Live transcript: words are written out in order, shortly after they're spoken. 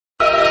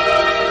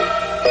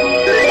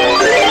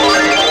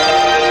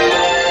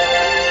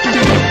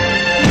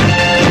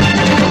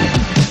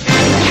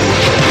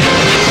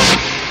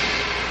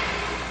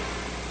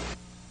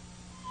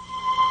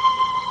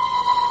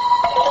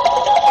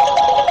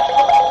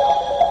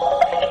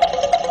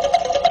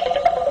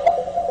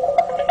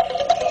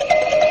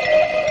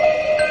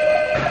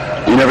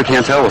never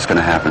can tell what's going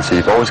to happen, so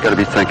you've always got to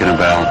be thinking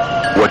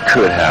about what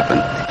could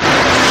happen.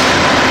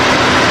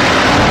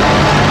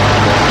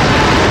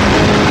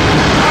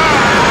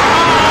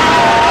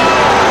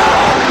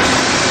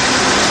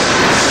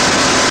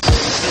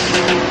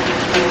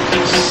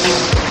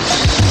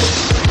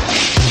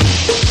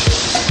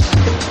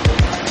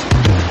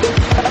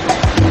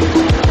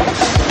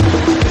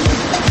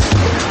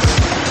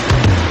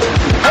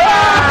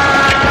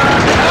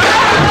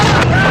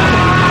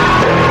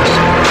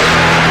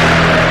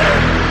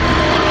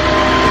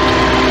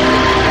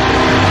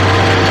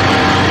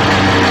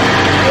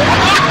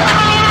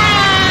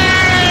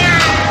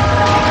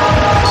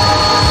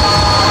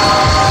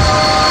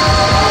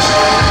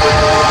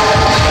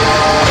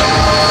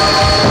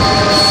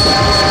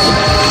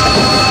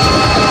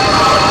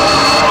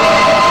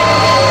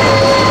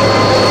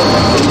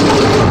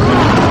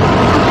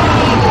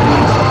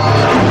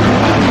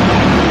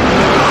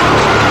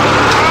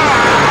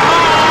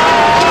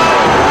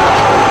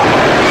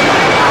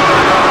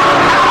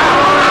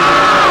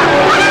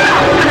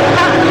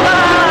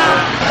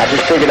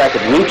 I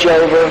could reach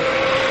over,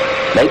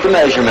 make a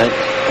measurement,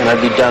 and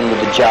I'd be done with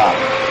the job.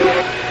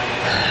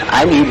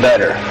 I knew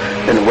better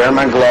than to wear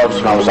my gloves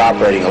when I was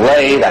operating a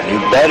lathe. I knew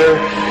better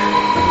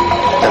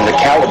than to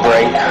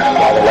calibrate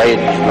while the lathe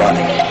was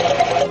running.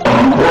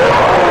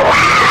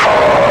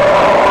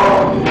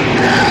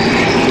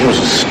 It was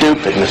a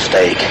stupid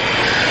mistake,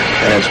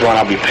 and it's one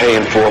I'll be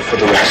paying for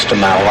the rest of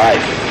my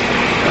life.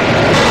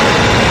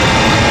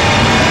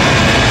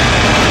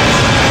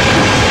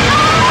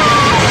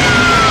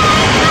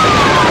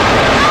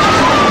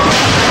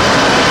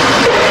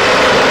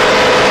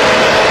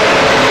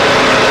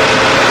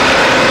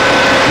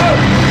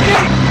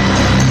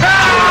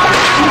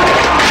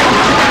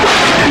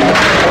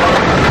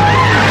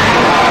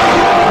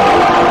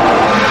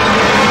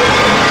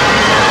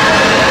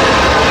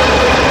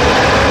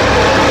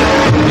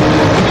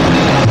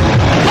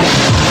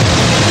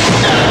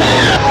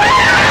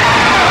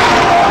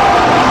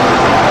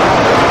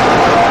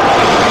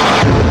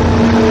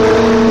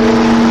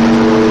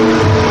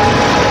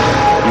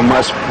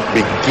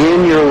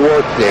 Begin your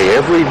workday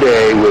every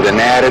day with an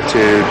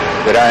attitude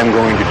that I'm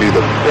going to do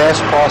the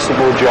best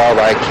possible job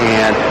I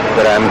can,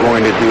 that I'm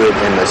going to do it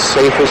in the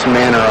safest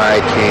manner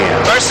I can.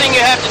 First thing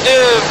you have to do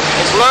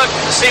is look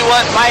to see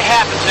what might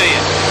happen to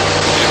you.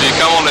 If you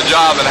come on the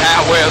job and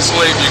halfway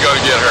asleep, you're going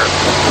to get hurt.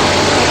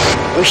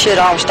 We should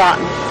all stop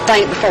and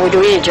think before we do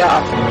any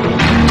job.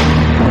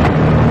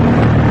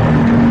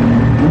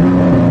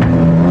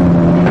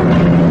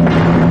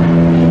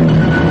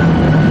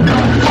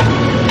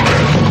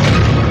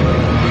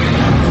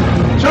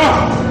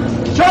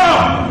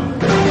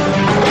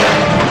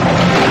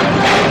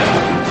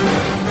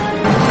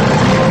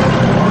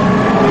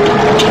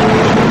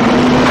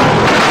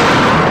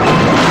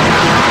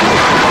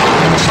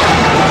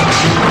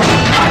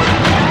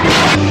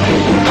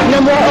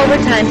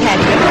 Overtime,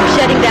 Patrick. We're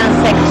shutting down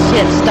second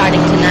shift starting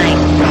tonight.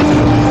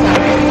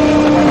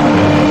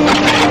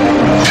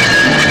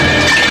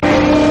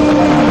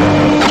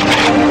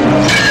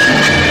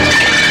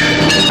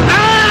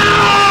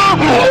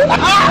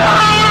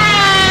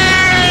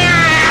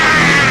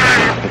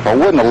 If I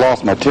wouldn't have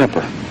lost my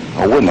temper,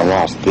 I wouldn't have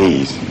lost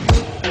these.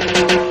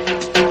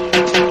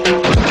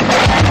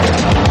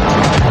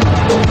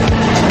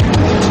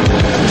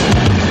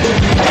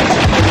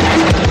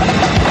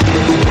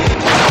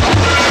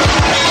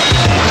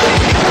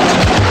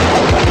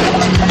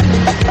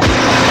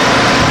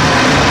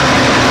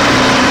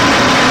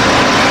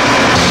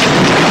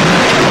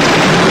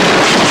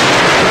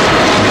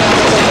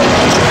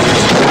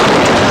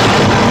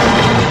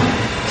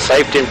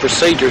 Safety and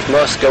procedures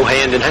must go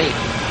hand in hand.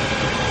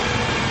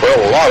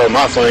 Well, a lot of them,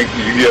 I think,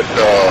 you get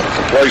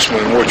complacent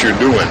in what you're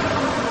doing.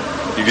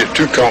 You get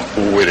too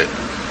comfortable with it.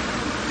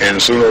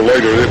 And sooner or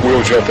later, it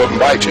will jump up and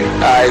bite you.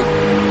 I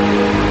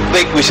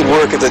think we should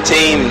work as a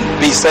team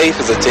and be safe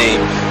as a team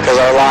because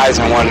our lives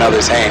are in one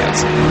another's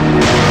hands.